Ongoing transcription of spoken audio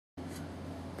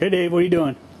Hey Dave, what are you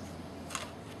doing?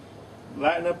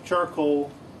 Lighting up charcoal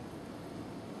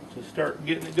to start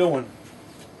getting it going.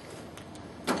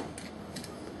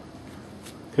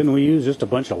 Couldn't we use just a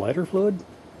bunch of lighter fluid?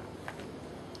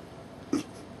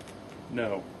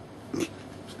 No. It's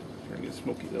starting to get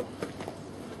smoky though.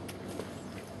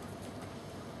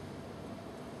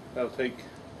 That'll take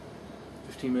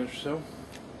 15 minutes or so.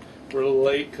 We're a little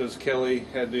late because Kelly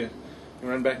had to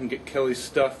run back and get Kelly's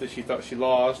stuff that she thought she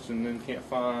lost and then can't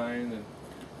find. And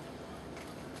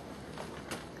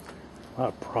A lot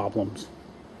of problems.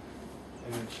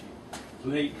 then she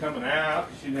was late coming out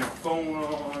because she didn't have her phone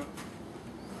on.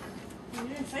 You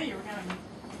didn't say you were going to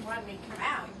want me to come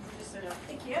out. You just said, I'll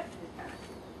pick you up to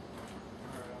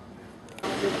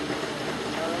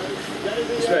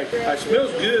It's like, it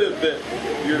smells good, but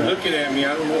you're looking at me.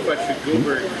 I don't know if I should go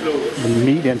very close. The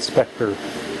meat inspector.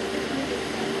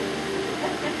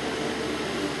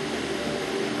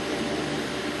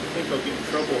 I think I'll get in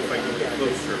trouble if I go get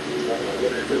closer.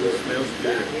 It really smells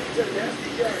good.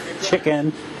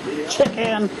 Chicken.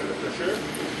 Chicken!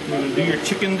 You want to do your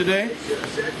chicken today?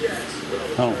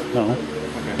 Oh, no.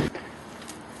 Okay.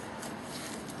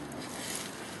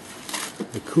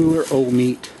 The cooler O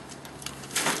meat.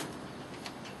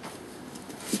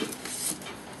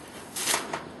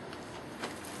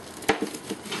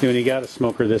 See, when you got a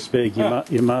smoker this big,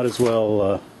 you might as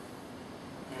well,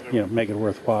 make it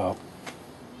worthwhile.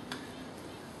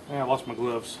 Yeah, I lost my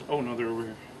gloves. Oh no, they're over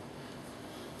here.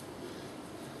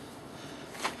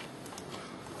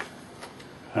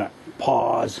 All right,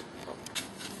 pause.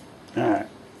 All right.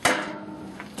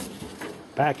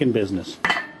 Back in business.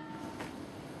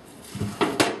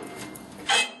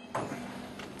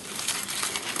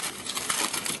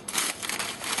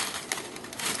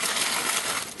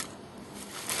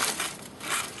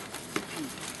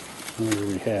 What do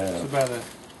we It's have? about a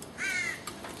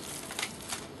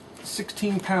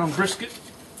 16-pound brisket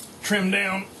trimmed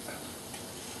down.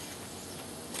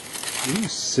 Ooh,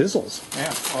 sizzles.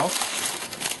 Yeah, well,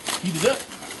 heat it up.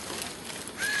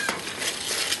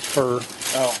 Fur.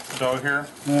 Oh, dog hair?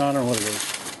 No, I don't know what it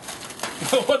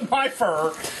is. It wasn't my fur.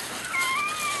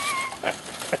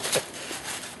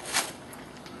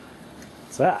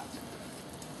 What's that?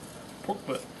 Pork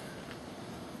butt.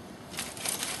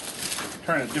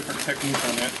 Trying a different technique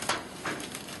on it.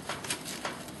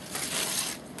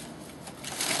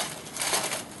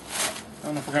 I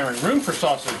don't know if we're going to have room for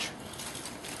sausage.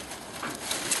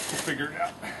 We'll figure it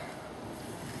out.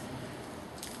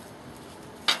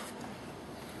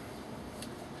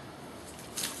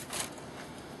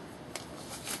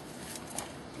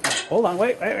 Hold on,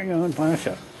 wait, I'm going to finish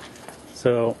up.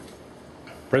 So,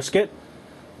 brisket,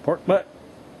 pork butt,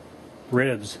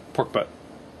 ribs. Pork butt.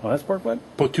 Oh, that's pork butt?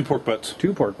 Two pork butts.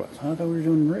 2 pork butts. I thought we were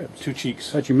doing ribs. 2 cheeks.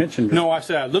 I thought you mentioned. No, I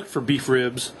said I looked for beef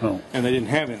ribs, Oh. and they didn't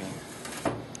have any.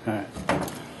 All right.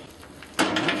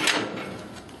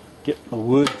 Get the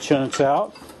wood chunks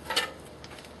out.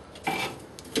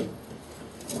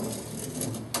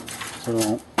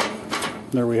 So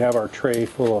there we have our tray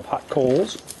full of hot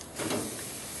coals.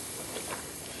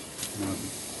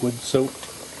 Wood soaked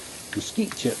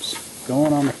mesquite chips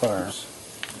going on the fire.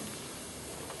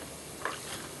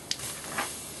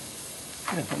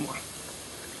 Yeah, one more.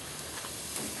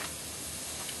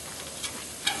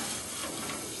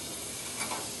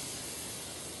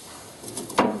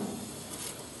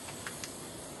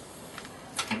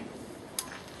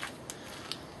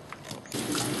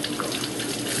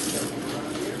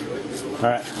 All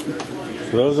right,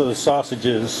 so those are the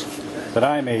sausages that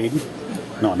I made.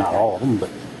 No, not all of them, but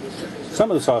some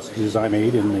of the sausages I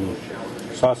made in the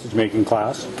sausage making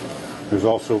class. There's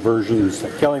also versions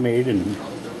that Kelly made and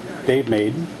Dave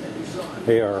made.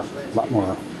 They are a lot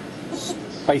more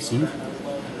spicy.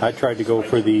 I tried to go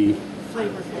for the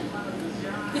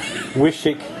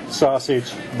Wishick sausage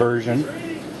version,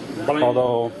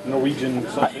 although Norwegian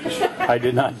sausage. I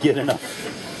did not get enough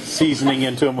seasoning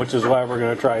into them, which is why we're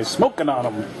going to try smoking on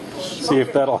them. See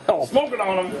if that'll help. Smoking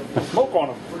on them. Smoke on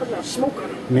them.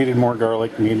 Smoke. Needed more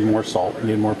garlic, needed more salt,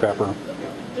 needed more pepper,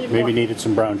 maybe needed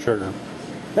some brown sugar.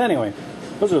 Anyway,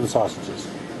 those are the sausages.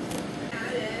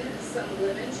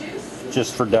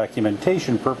 Just for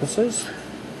documentation purposes,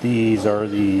 these are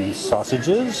the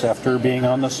sausages after being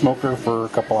on the smoker for a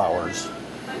couple hours.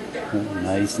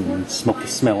 Nice and smoky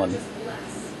smelling.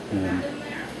 And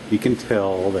you can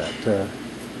tell that there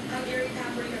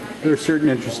are certain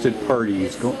interested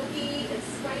parties.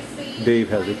 Dave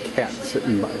has a cat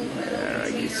sitting by there.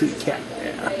 I can see the cat.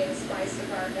 Yeah.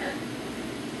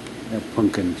 That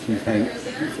pumpkin,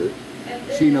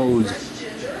 she knows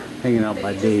hanging out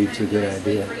by Dave's a good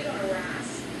idea.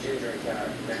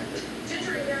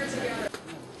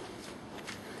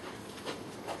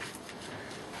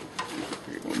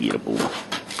 eatable.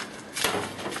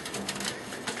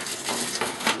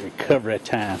 Recovery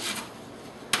time.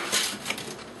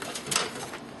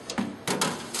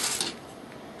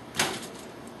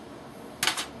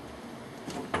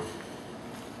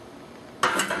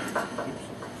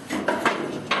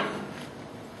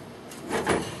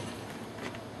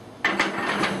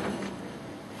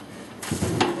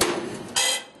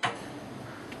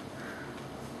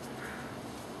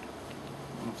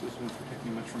 This one's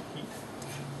protecting much from heat.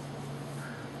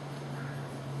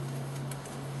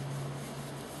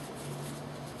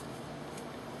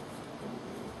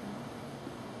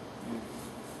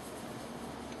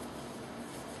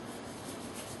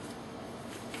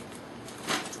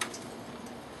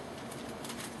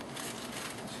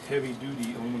 It's heavy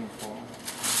duty aluminum foil.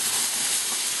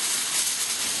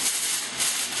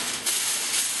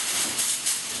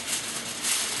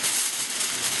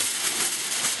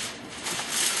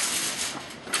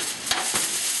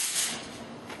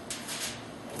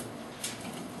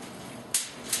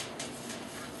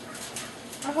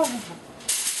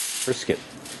 Brisket.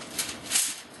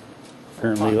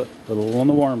 Apparently a little on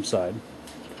the warm side.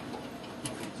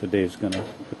 So Dave's gonna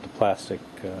put the plastic.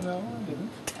 No, I didn't.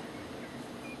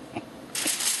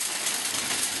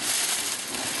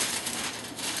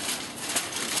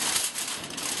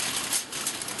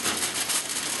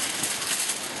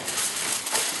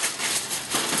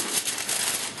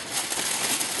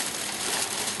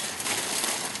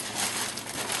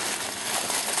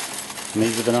 And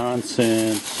these have been on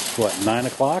since what, 9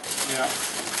 o'clock? Yeah.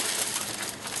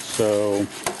 So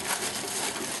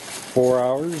 4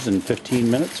 hours and 15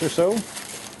 minutes or so.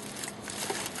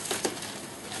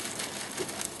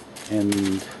 And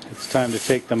it's time to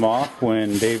take them off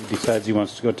when Dave decides he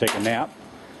wants to go take a nap.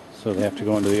 So they have to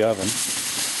go into the oven.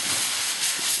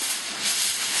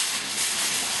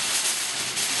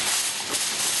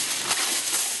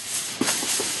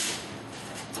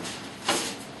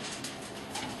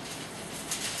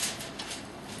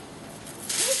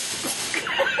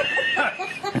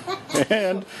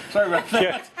 And Sorry about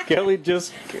that. Kelly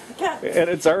just, and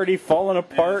it's already falling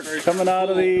apart, very coming out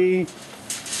of the.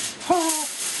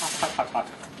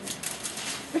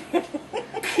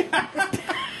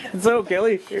 So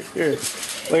Kelly, here,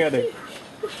 look at it.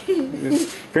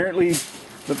 Apparently,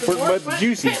 the pork butt's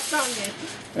juicy. Just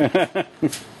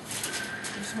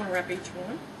want to wrap each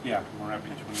one. Yeah, we'll wrap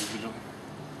each one individually.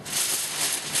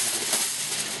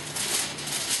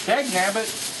 Dag nabbit!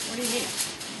 What do you need?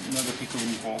 Another piece of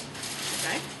aluminum foil.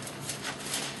 Okay.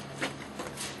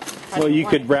 Well, you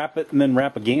could wrap it and then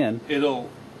wrap again. It'll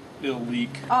leak.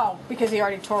 Oh, because he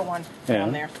already tore one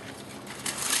down there.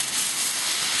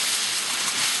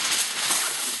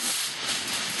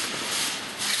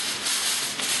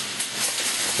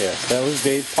 Yes, that was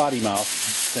Dave's potty mouth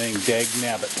saying "dag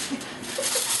nabbit."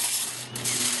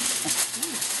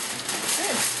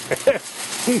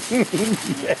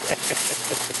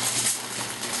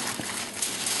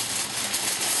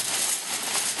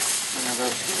 Now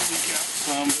that's going to leak out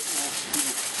some, but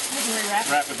We can rewrap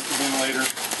we'll wrap it again later.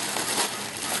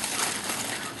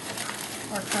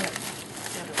 or turn it.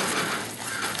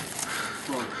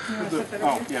 Well, You wanna set that oh,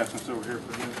 over here? yeah, since over here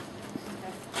for good.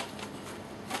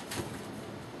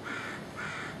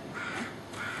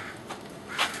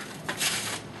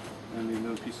 I need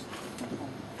another piece.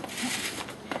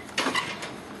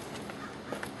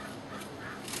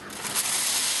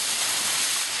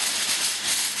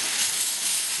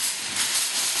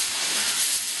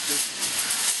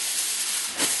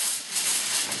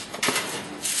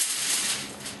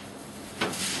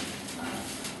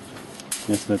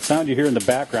 Yes, and the sound you hear in the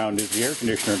background is the air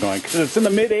conditioner going, because it's in the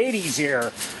mid-80s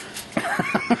here.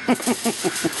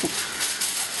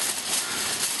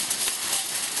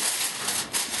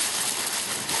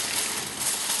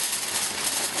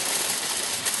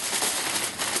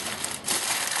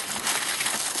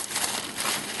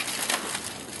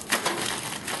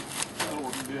 That'll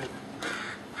work good.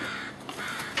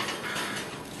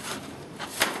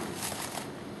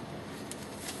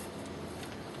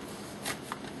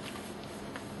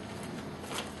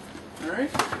 All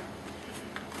right.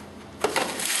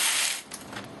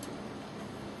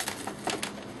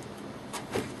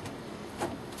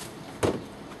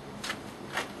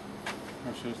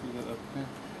 Or should I just leave that up there?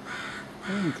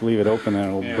 Leave it open and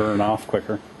it'll Yeah. burn off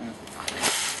quicker.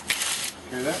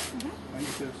 Hear that? I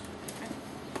get this.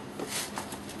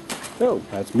 Oh,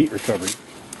 that's meat recovery.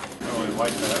 Oh, I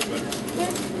like that, but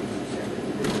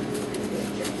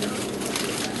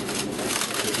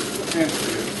yeah, it's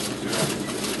good.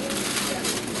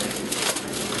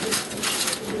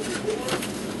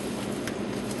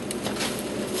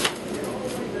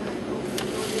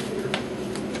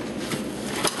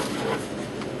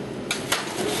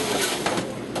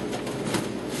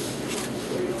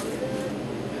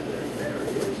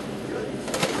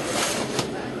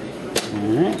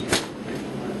 Alright.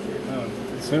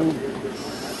 So,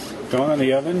 going in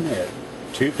the oven at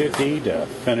 250 to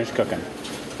finish cooking.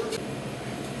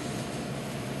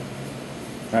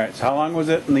 Alright, so how long was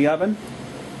it in the oven?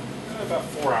 About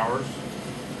 4 hours.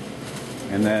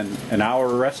 And then an hour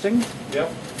resting?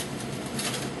 Yep.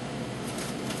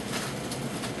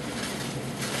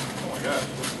 Oh my gosh.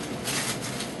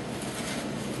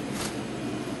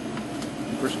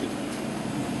 Brisket.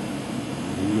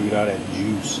 Look at all that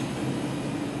juice.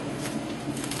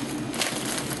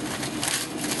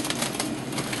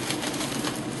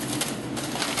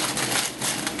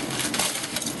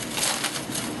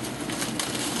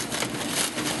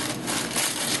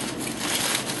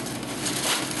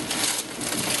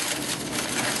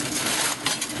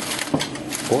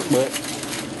 Pork butt,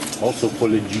 also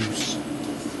full of juice.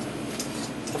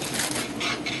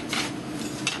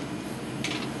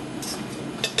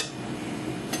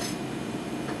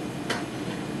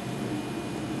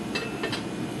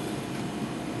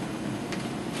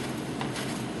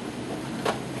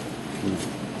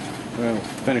 Well,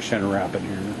 finish unwrapping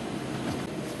here.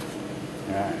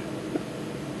 Alright.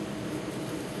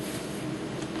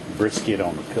 Brisket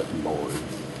on the cutting board.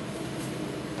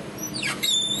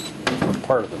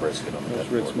 Part of the brisket on the That's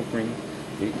cutting red board. smoke ring.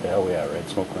 Oh yeah, red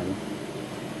smoke ring.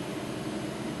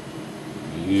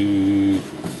 You.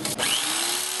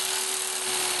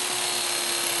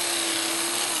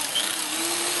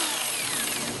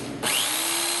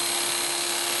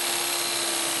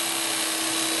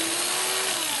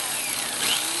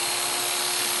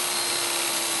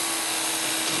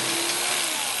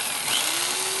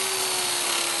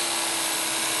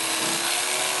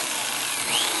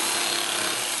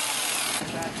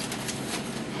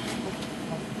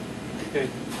 Okay.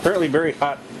 Apparently very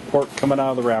hot pork coming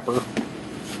out of the wrapper.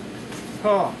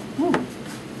 Oh.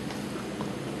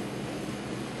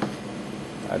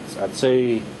 I'd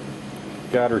say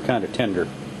got her kind of tender.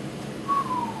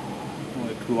 I'll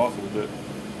let it cool off a little bit.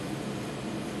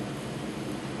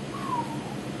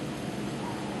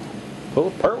 Pull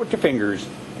it apart with your fingers.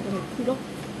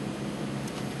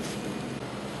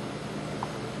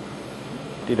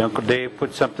 Did Uncle Dave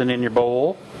put something in your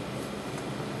bowl?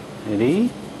 Did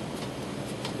he?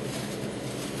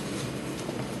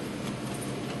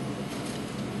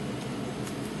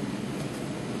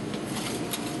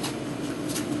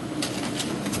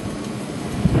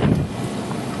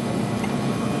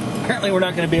 Apparently we're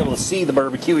not going to be able to see the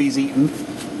barbecue he's eating.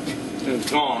 It's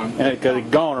gone. Because it's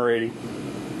gone already.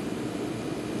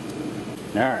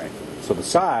 Alright, so the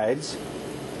sides,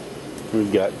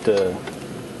 we've got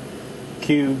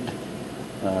cubed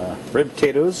red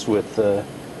potatoes with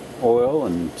oil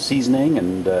and seasoning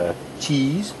and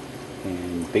cheese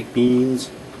and baked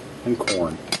beans and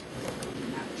corn.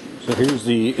 So here's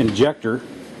the injector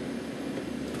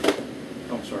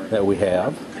Oh, sorry. that we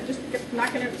have. I just kept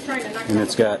knocking it, trying to knock it And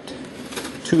it's got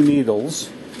 2 needles.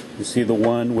 You see the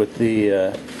one with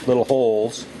the little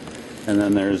holes, and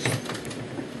then there's,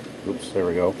 oops, there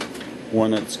we go,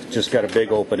 one that's just got a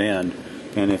big open end.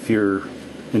 And if your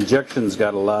injection's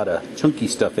got a lot of chunky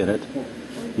stuff in it,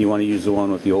 you want to use the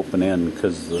one with the open end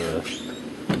because the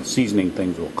seasoning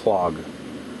things will clog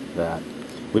that.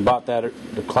 We bought that at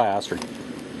the class, or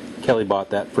Kelly bought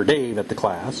that for Dave at the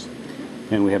class,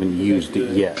 and we haven't used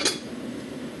it yet.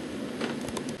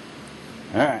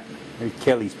 Alright, there's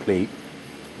Kelly's plate.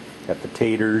 Got the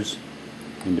taters,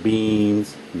 and the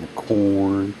beans, and the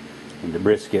corn, and the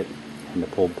brisket, and the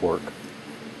pulled pork.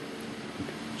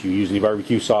 Did you use any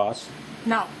barbecue sauce?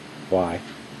 No, Why?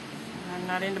 I'm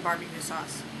not into barbecue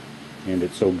sauce. And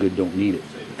it's so good, don't need it.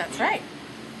 That's right.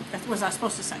 That was I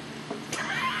supposed to say.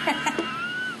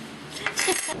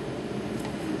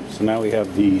 So now we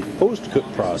have the post-cook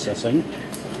processing.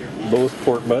 Both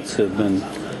pork butts have been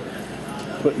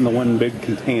put in the one big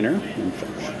container and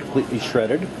completely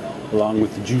shredded, along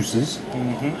with the juices.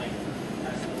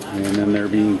 And then they're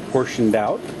being portioned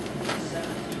out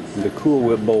into Cool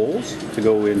Whip bowls to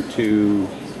go into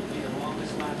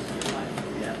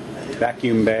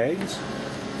vacuum bags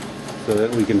so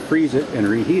that we can freeze it and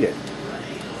reheat it.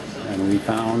 And we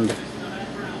found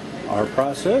our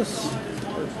process,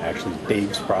 or actually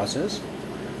Dave's process,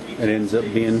 it ends up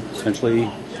being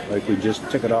essentially like we just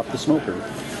took it off the smoker.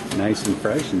 Nice and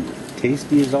fresh and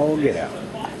tasty as all get out.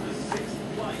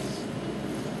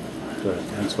 So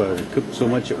that's why we cook so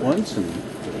much at once and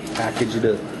package it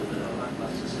up.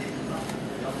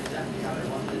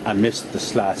 I missed the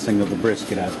slicing of the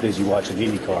brisket. I was busy watching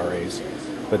IndyCar race,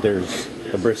 but there's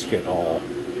the brisket all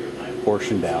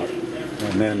portioned out.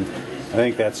 And then I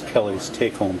think that's Kelly's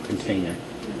take-home container.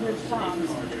 Here's Tom's.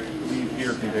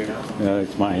 Beer container.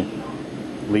 It's mine.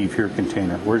 leave here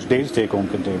container. Where's Dave's take-home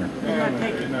container?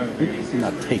 He's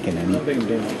not taking any.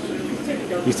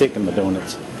 He's taking the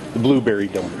donuts, the blueberry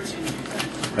donuts.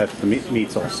 That's the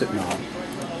meat's all sitting on.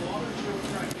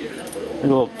 A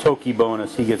little Toki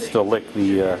bonus. He gets to lick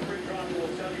the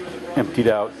emptied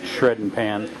out shredding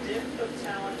pan.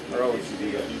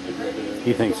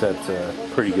 He thinks that's a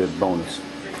pretty good bonus.